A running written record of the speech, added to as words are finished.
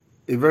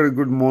A very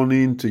good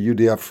morning to you,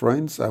 dear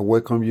friends. I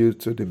welcome you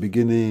to the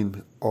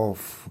beginning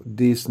of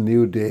this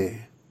new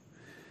day.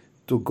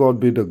 To God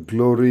be the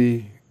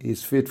glory.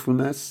 His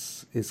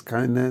faithfulness, His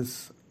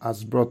kindness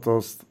has brought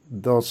us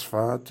thus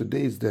far.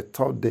 Today is the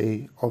third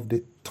day of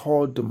the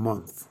third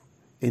month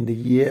in the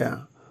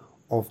year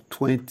of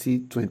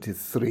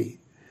 2023,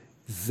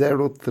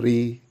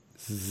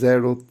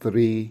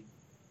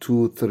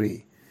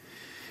 030323.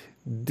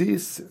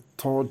 This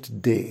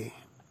third day,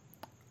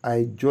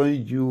 I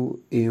join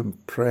you in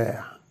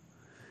prayer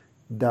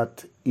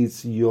that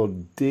it's your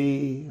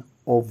day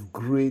of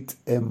great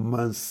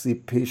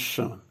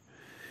emancipation.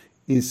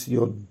 It's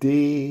your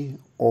day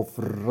of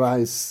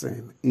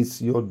rising.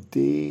 It's your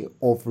day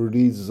of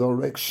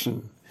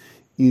resurrection.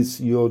 It's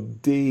your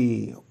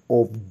day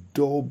of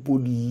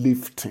double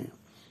lifting.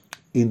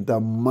 In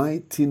the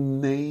mighty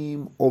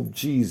name of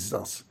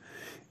Jesus,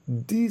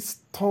 this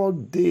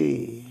third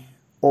day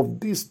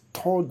of this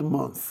third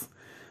month,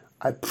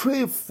 I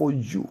pray for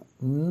you,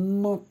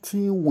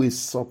 nothing will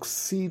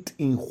succeed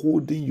in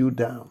holding you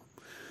down.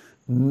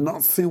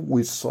 Nothing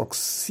will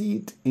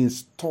succeed in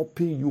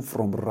stopping you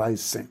from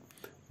rising.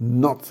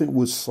 Nothing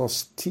will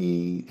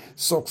succeed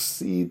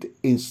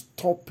in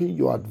stopping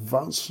your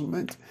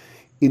advancement.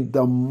 In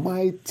the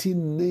mighty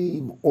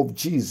name of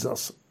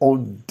Jesus,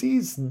 on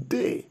this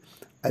day,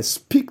 I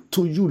speak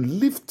to you,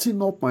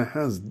 lifting up my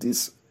hands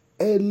this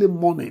early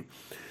morning,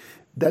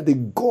 that the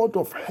God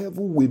of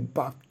heaven will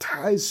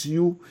baptize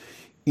you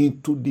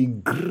into the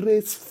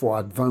grace for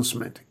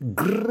advancement,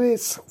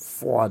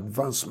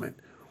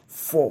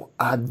 for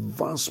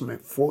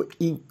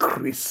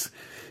increase.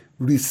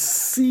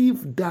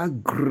 Receive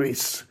that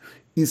grace.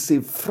 It's a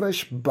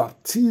fresh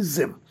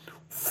baptism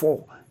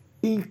for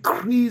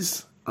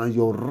increase and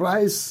your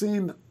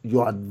rising,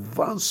 your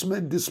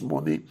advancement this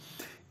morning.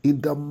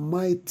 In the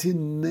mighty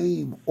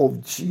name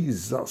of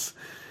Jesus,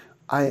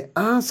 I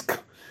ask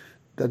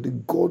that the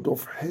God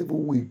of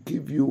heaven will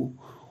give you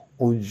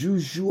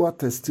unusual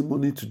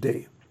testimony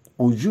today,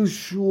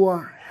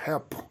 unusual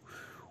help,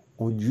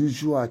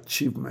 unusual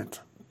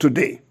achievement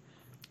today,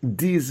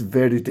 this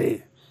very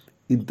day,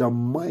 in the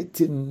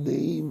mighty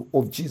name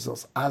of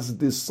Jesus. As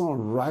the sun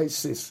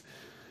rises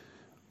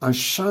and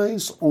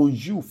shines on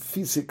you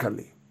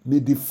physically, may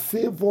the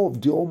favor of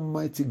the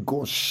Almighty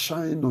God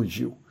shine on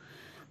you.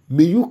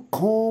 May you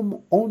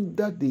come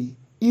under the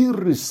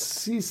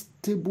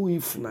irresistible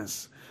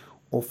influence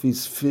of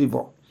His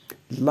favor.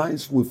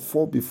 Lines will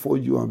fall before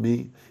you and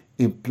me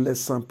in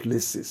pleasant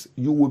places.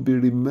 You will be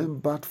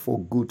remembered for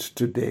good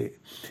today.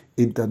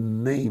 In the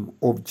name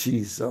of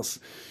Jesus,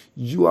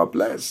 you are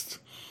blessed.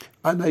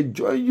 And I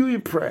join you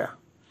in prayer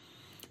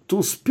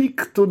to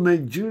speak to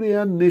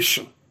Nigerian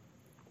nation.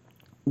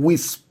 We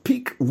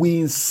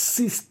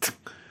insist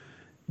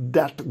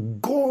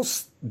that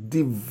God's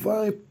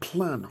divine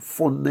plan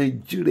for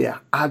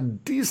Nigeria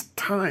at this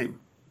time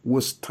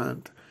will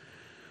stand.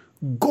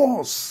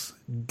 God's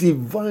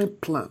divine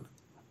plan,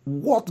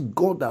 what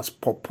God has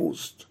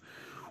proposed,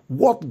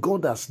 what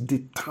God has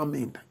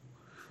determined,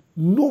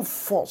 no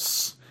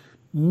force,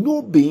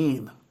 no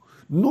being,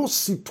 no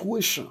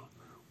situation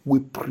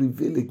will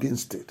prevail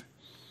against it.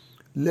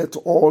 Let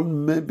all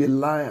men be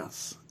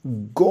liars.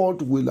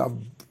 God will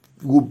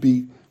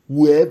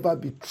ever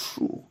be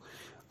true.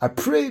 I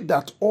pray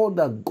that all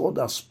that God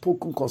has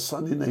spoken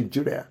concerning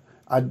Nigeria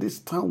at this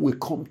time will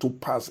come to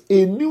pass.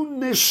 A new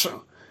nation,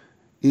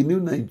 a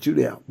new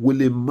Nigeria will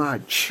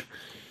emerge.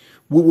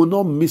 We will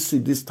not miss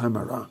it this time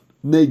around.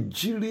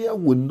 Nigeria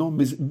will not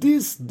miss it.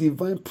 This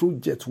divine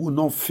project will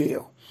not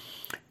fail.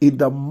 In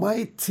the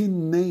mighty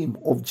name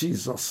of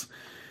Jesus,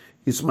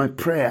 it's my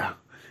prayer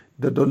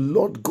that the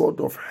Lord God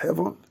of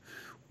heaven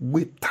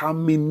will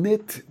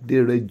terminate the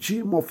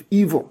regime of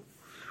evil,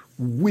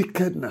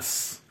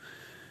 wickedness.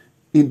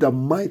 In the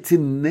mighty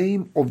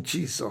name of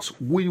Jesus,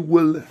 we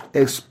will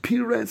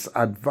experience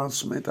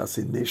advancement as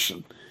a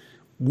nation.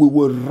 We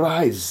will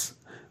rise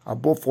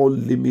above all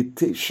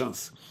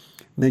limitations.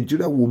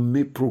 Nigeria will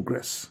make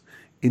progress.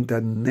 In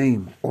the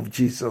name of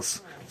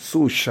Jesus,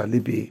 so shall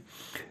it be.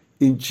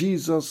 In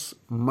Jesus'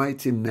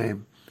 mighty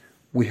name,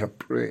 we have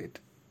prayed.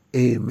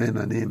 Amen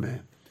and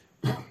amen.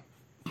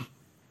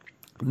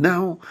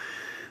 Now,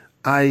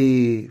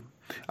 I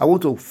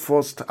want to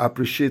first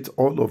appreciate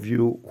all of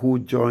you who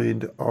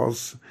joined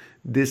us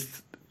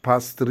this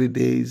past 3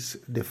 days.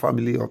 The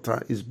family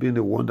altar has been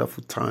a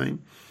wonderful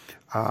time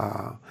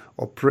of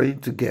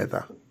praying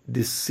together.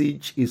 The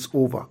siege is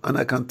over. And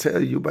I can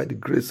tell you by the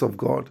grace of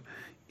God,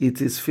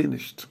 it is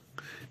finished.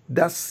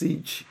 That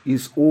siege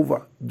is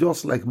over.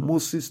 Just like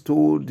Moses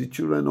told the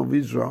children of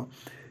Israel,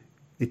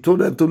 he told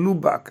them to look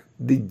back.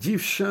 The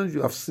Egyptians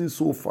you have seen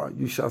so far,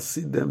 you shall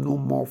see them no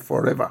more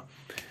forever.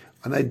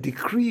 And I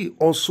decree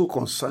also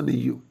concerning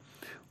you,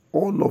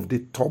 all of the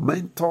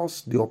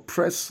tormentors, the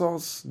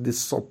oppressors, the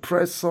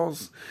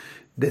suppressors,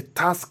 the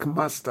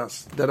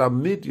taskmasters that have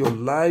made your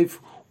life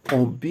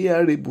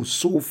unbearable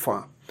so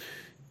far,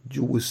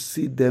 you will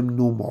see them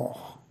no more.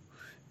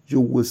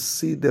 You will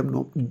see them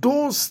no more.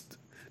 Those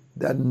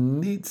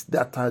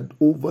that are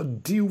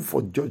overdue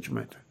for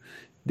judgment,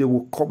 they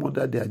will come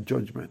under their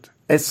judgment,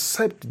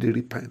 except they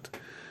repent.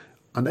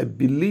 And I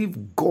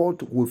believe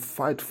God will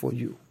fight for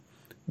you.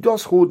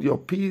 Just hold your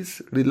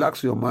peace,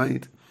 relax your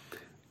mind.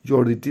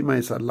 Your Redeemer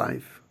is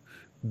alive.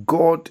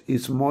 God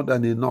is more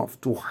than enough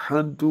to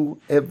handle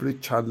every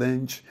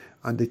challenge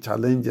and the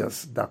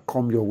challenges that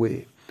come your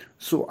way.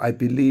 So I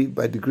believe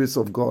by the grace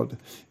of God,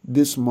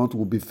 this month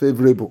will be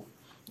favorable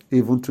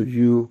even to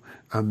you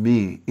and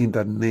me in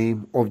the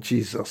name of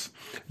Jesus.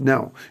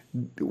 Now,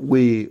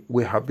 we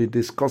have been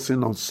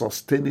discussing on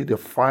sustaining the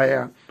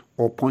fire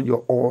upon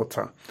your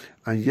altar.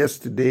 And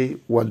yesterday,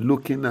 we're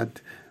looking at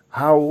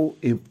how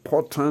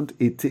important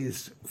it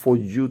is for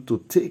you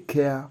to take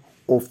care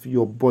of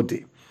your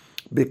body,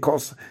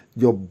 because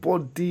your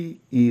body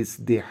is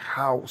the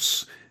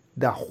house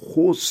that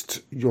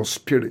hosts your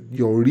spirit,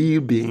 your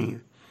real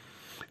being.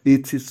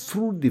 It is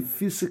through the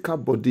physical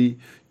body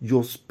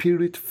your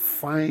spirit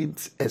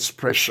finds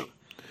expression.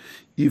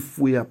 If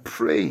we are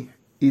praying,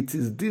 it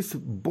is this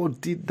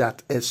body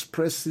that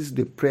expresses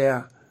the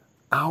prayer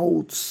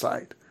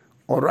outside.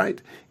 All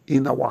right?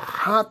 In our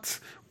heart,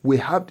 we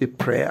have the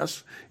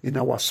prayers. In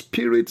our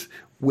spirit,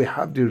 we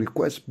have the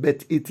request.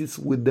 But it is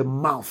with the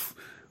mouth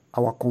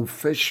our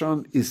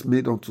confession is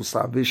made unto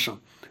salvation.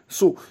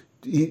 So,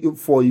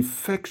 for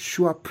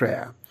effectual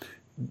prayer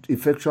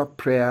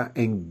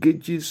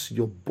engages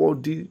your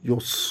body,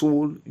 your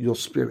soul, your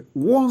spirit.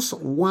 Once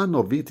one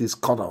of it is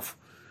cut off,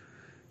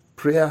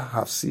 prayer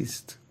has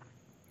ceased.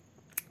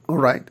 All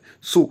right.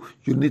 So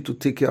you need to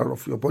take care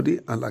of your body.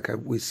 And like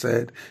we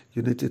said,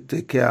 you need to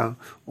take care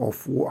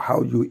of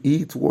how you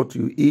eat, what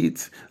you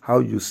eat, how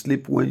you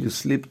sleep, when you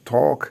sleep,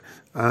 talk,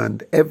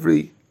 and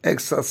every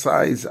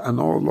exercise and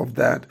all of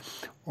that.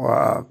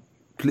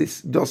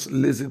 Please just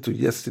listen to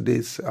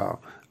yesterday's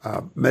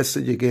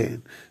message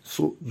again.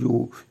 So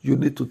you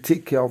need to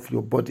take care of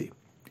your body.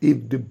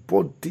 If the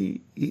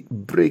body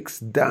breaks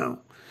down,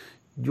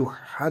 you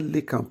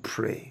hardly can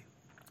pray.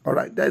 All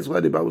right, that's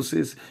why the Bible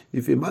says,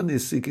 if a man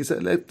is sick, he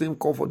said, let him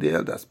call for the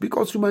elders,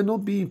 because you might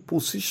not be in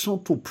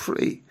position to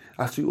pray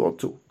as you ought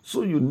to.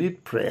 So you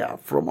need prayer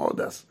from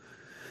others.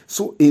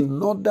 So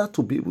in order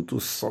to be able to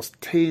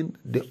sustain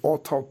the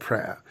altar of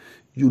prayer,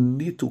 you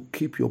need to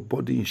keep your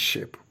body in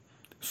shape.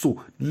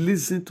 So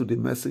listen to the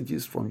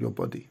messages from your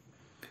body.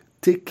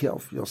 Take care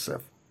of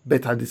yourself,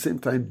 but at the same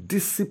time,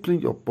 discipline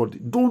your body.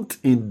 Don't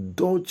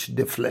indulge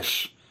the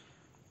flesh.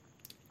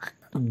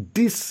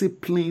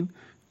 Discipline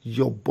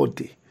your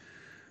body.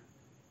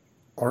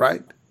 All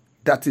right?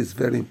 That is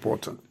very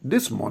important.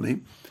 This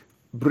morning,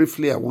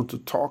 briefly, I want to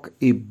talk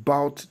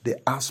about the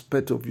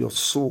aspect of your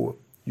soul.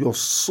 Your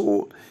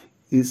soul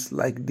is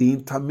like the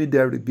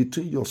intermediary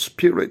between your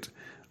spirit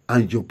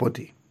and your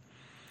body.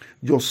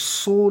 Your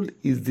soul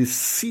is the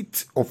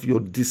seat of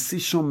your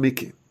decision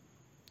making.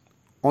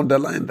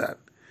 Underline that.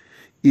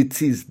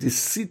 It is the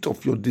seat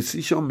of your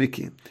decision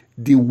making.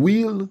 The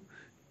will,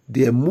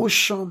 the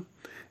emotion,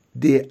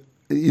 even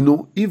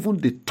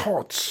the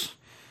thoughts,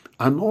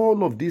 and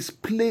all of these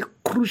play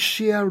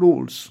crucial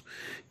roles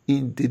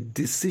in the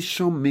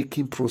decision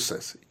making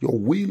process. Your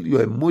will,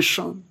 your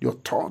emotion, your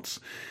thoughts,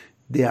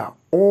 they are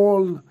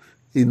all,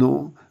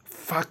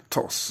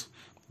 factors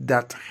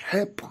that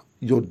help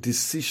your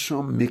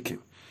decision making.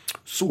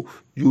 So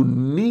you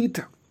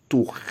need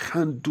to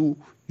handle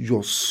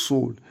your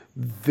soul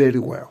very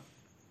well.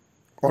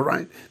 All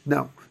right?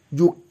 Now,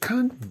 you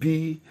can't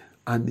be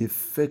an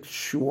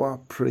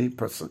effectual praying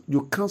person.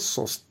 You can't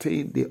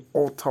sustain the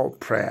altar of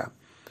prayer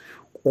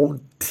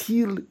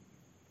until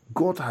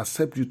God has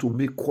helped you to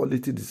make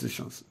quality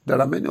decisions.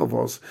 There are many of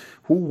us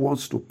who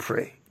wants to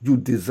pray. You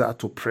desire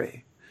to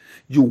pray.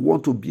 You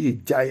want to be a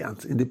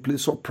giant in the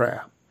place of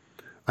prayer.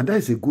 And that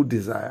is a good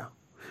desire.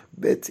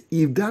 But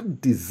if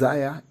that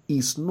desire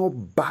is not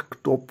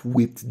backed up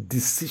with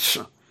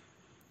decision,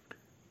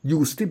 you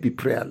will still be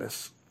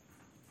prayerless.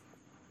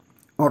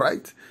 All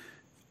right?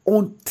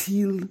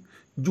 Until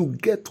you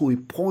get to a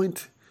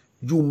point,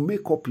 you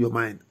make up your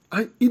mind.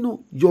 And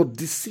your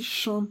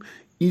decision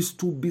is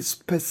to be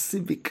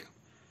specific.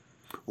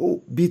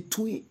 Oh,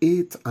 between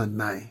 8 and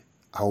 9,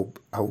 I'll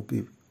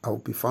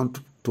be found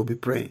to be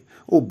praying.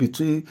 Oh,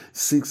 between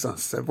 6 and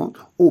 7.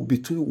 Oh,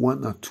 between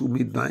 1 and 2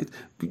 midnight.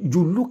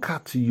 You look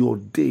at your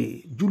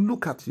day. You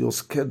look at your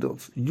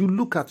schedules. You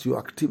look at your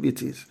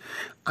activities.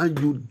 And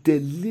you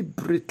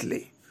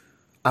deliberately,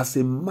 as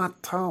a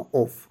matter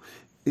of,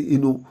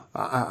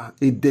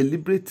 a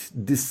deliberate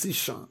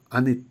decision,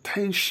 an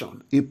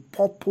intention, a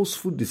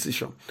purposeful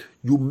decision,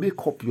 you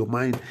make up your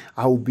mind,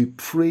 I will be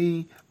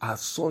praying at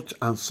such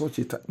and such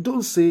a time.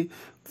 Don't say,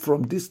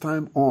 from this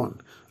time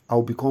on,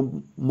 I'll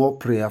become more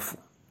prayerful.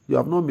 You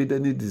have not made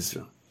any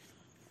decision.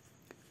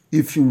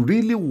 If you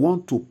really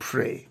want to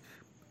pray,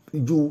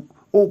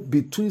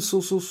 between so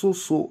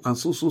and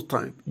so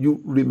time. You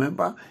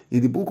remember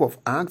in the book of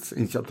Acts,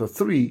 in chapter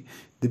 3,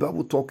 the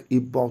Bible talks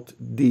about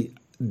the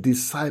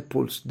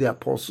disciples, the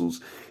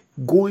apostles,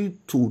 going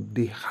to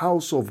the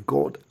house of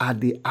God at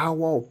the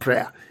hour of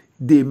prayer.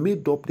 They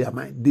made up their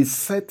mind. They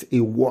set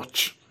a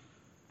watch.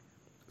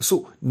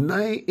 So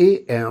 9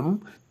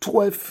 a.m.,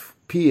 12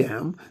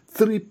 p.m.,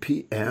 3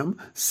 p.m.,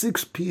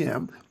 6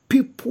 p.m.,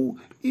 people,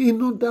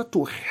 in order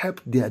to help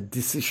their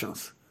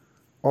decisions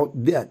or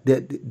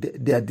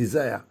their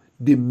desire,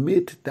 they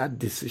made that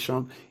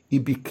decision.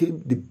 It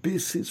became the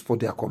basis for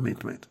their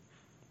commitment.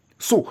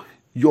 So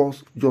your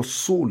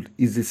soul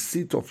is the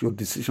seat of your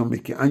decision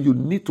making, and you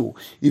need to,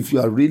 if you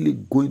are really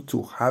going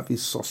to have a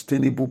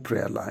sustainable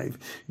prayer life,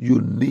 you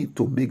need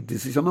to make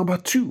decision. Number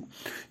 2,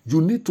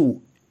 you need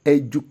to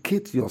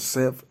educate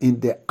yourself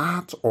in the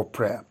art of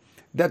prayer.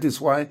 That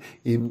is why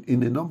in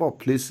a number of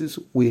places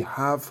we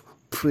have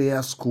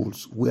prayer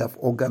schools. We have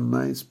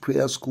organized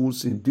prayer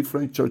schools in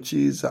different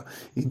churches,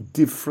 in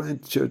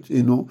different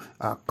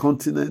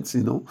continents.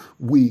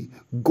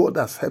 God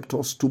has helped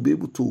us to be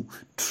able to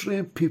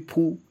train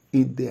people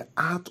in the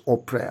art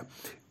of prayer.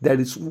 There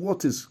is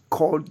what is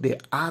called the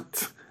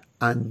art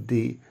and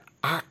the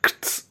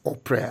acts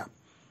of prayer,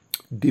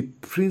 the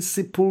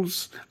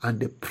principles and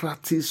the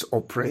practice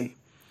of praying.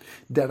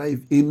 There are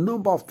a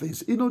number of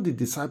things. The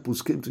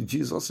disciples came to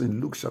Jesus in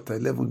Luke chapter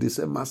 11. They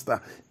said,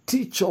 Master,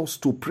 teach us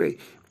to pray.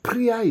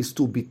 Prayer is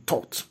to be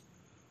taught.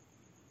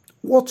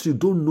 What you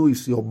don't know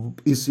is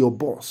your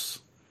boss.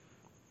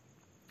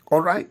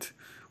 All right?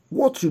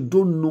 What you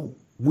don't know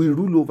will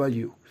rule over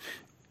you.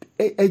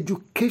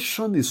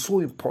 Education is so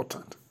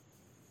important.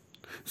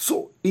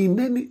 So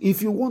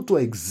if you want to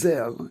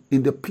excel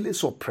in the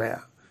place of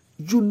prayer,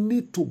 you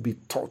need to be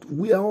taught.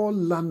 We are all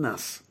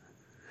learners.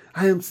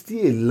 I am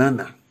still a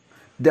learner.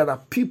 There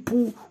are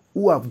people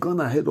who have gone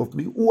ahead of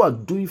me, who are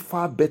doing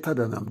far better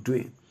than I'm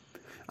doing.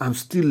 I'm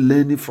still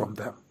learning from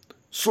them.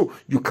 So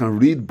you can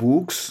read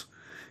books,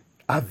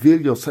 avail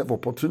yourself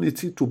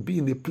opportunity to be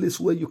in a place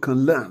where you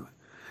can learn.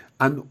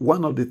 And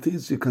one of the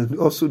things you can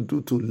also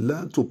do to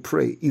learn to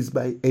pray is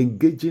by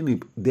engaging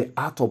in the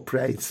art of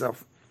prayer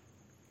itself.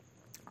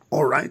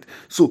 All right?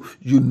 So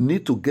you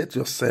need to get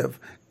yourself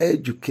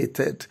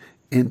educated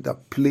in the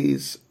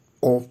place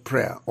of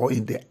prayer or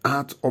in the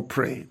art of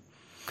praying.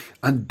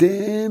 And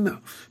then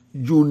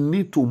you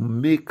need to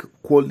make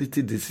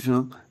quality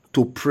decision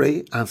to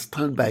pray and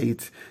stand by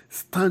it.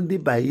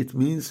 Standing by it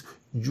means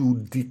you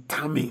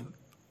determine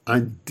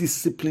and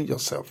discipline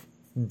yourself.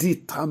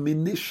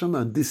 Determination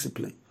and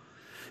discipline.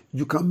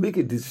 You can make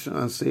a decision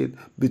and say,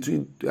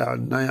 between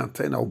 9 and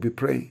 10, I'll be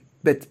praying.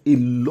 But a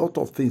lot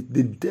of things,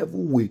 the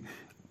devil will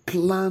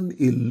plan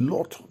a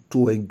lot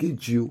to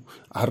engage you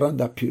around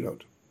that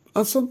period.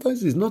 And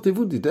sometimes it's not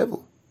even the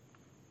devil.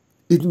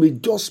 It may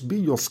just be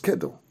your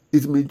schedule.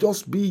 It may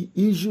just be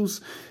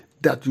issues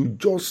that you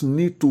just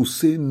need to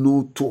say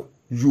no to.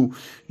 You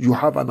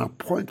have an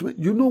appointment.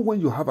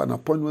 When you have an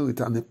appointment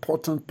with an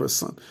important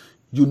person,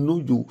 you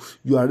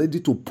are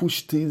ready to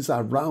push things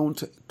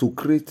around to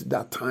create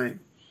that time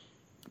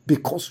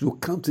because you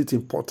count it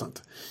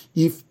important.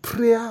 If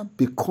prayer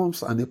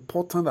becomes an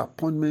important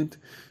appointment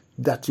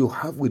that you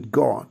have with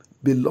God,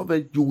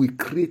 beloved, you will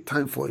create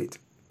time for it.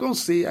 Don't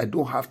say, I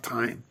don't have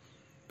time.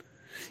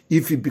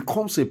 If it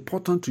becomes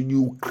important to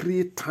you,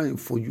 create time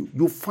for you.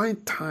 You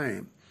find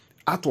time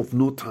out of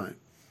no time.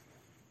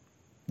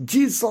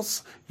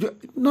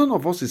 None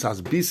of us is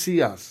as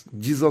busy as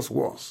Jesus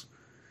was.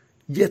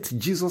 Yet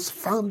Jesus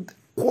found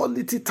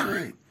quality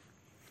time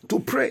to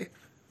pray.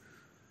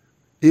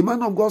 A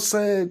man of God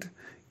said,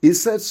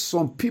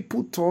 some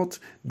people thought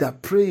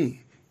that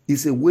praying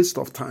is a waste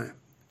of time.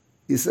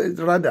 He said,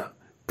 rather,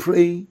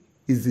 praying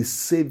is the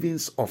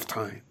savings of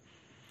time.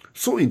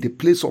 So in the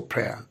place of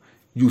prayer,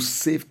 you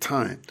save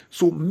time.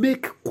 So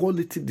make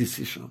quality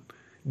decision.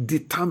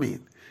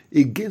 Determine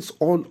against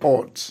all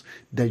odds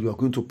that you are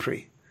going to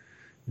pray.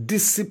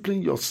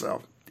 Discipline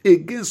yourself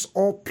against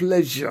all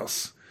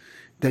pleasures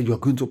that you are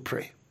going to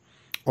pray.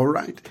 All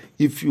right.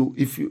 If you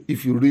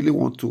really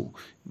want to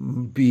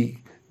be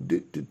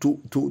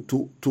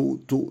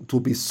to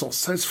be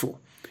successful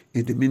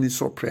in the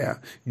ministry of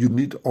prayer, you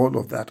need all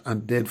of that.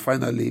 And then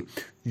finally,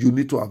 you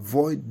need to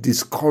avoid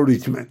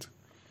discouragement.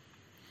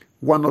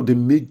 One of the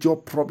major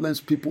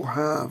problems people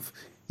have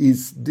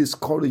is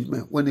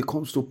discouragement when it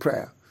comes to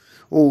prayer.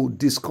 Oh,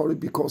 discouraged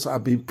because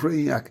I've been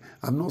praying,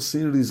 I'm not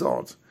seeing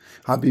results.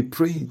 I've been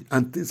praying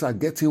and things are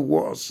getting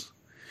worse.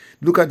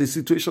 Look at the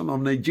situation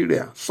of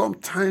Nigeria.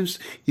 Sometimes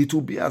it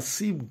will be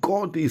as if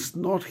God is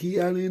not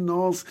hearing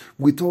us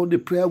with all the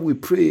prayer we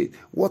pray,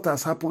 what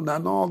has happened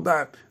and all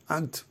that.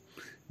 And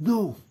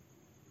no.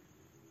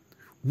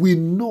 We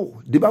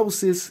know, the Bible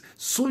says,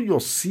 sow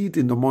your seed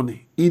in the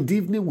morning. In the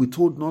evening,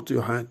 withhold not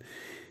your hand.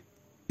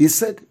 He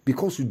said,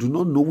 because you do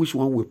not know which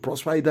one will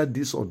prosper, either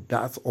this or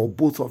that, or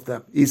both of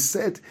them. He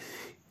said,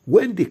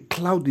 when the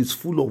cloud is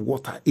full of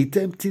water, it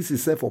empties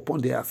itself upon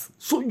the earth.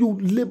 So you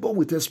labor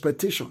with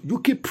expectation. You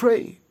keep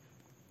praying.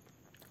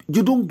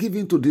 You don't give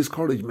in to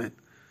discouragement.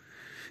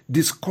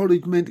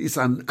 Discouragement is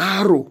an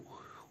arrow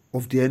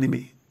of the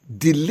enemy.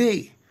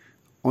 Delay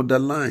on the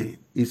line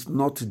is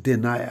not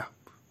denial.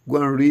 Go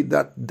and read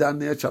that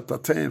Daniel chapter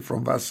 10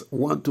 from verse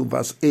 1 to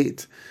verse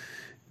 8.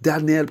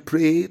 Daniel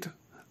prayed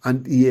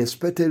and he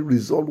expected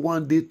result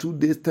 1 day, 2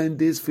 days, 10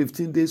 days,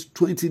 15 days,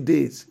 20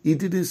 days. He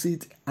didn't see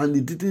it and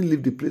he didn't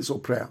leave the place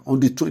of prayer. On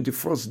the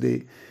 21st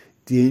day,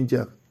 the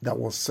angel that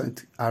was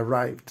sent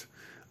arrived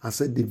and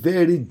said, the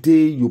very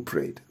day you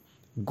prayed,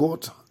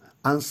 God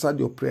answered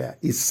your prayer.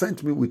 He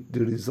sent me with the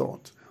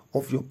result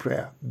of your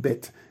prayer,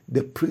 but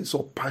the prince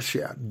of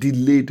Persia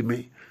delayed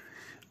me.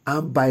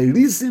 And by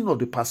reason of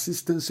the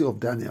persistency of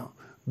Daniel,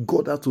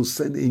 God had to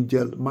send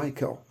angel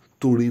Michael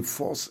to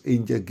reinforce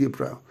angel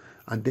Gabriel,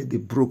 and then they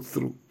broke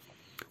through.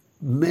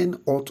 Men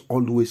ought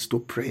always to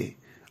pray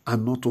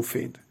and not to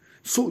faint.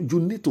 So you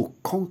need to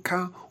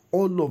conquer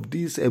all of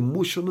these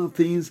emotional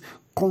things,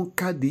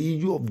 conquer the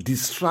issue of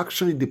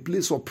distraction in the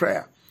place of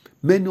prayer.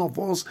 Many of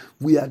us,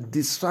 we are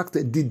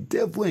distracted. The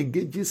devil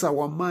engages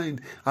our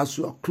mind as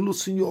you are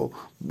closing your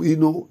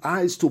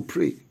eyes to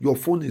pray. Your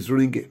phone is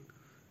ringing.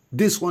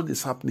 This one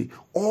is happening.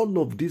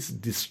 All of these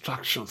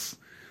distractions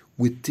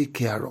we take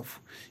care of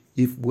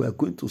if we are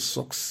going to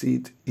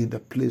succeed in the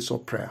place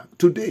of prayer.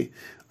 Today,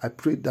 I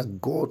pray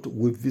that God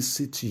will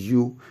visit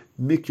you,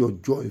 make your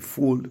joy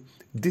full.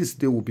 This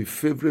day will be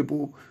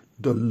favorable.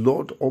 The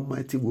Lord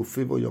Almighty will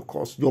favor your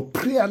cause. Your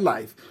prayer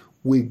life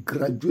will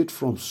graduate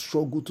from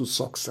struggle to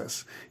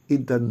success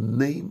in the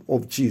name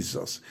of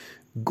Jesus.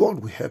 God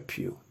will help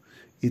you.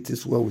 It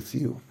is well with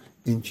you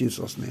in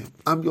Jesus' name.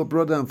 I'm your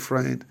brother and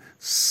friend,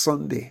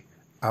 Sunday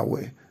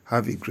Awe.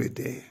 Have a great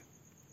day.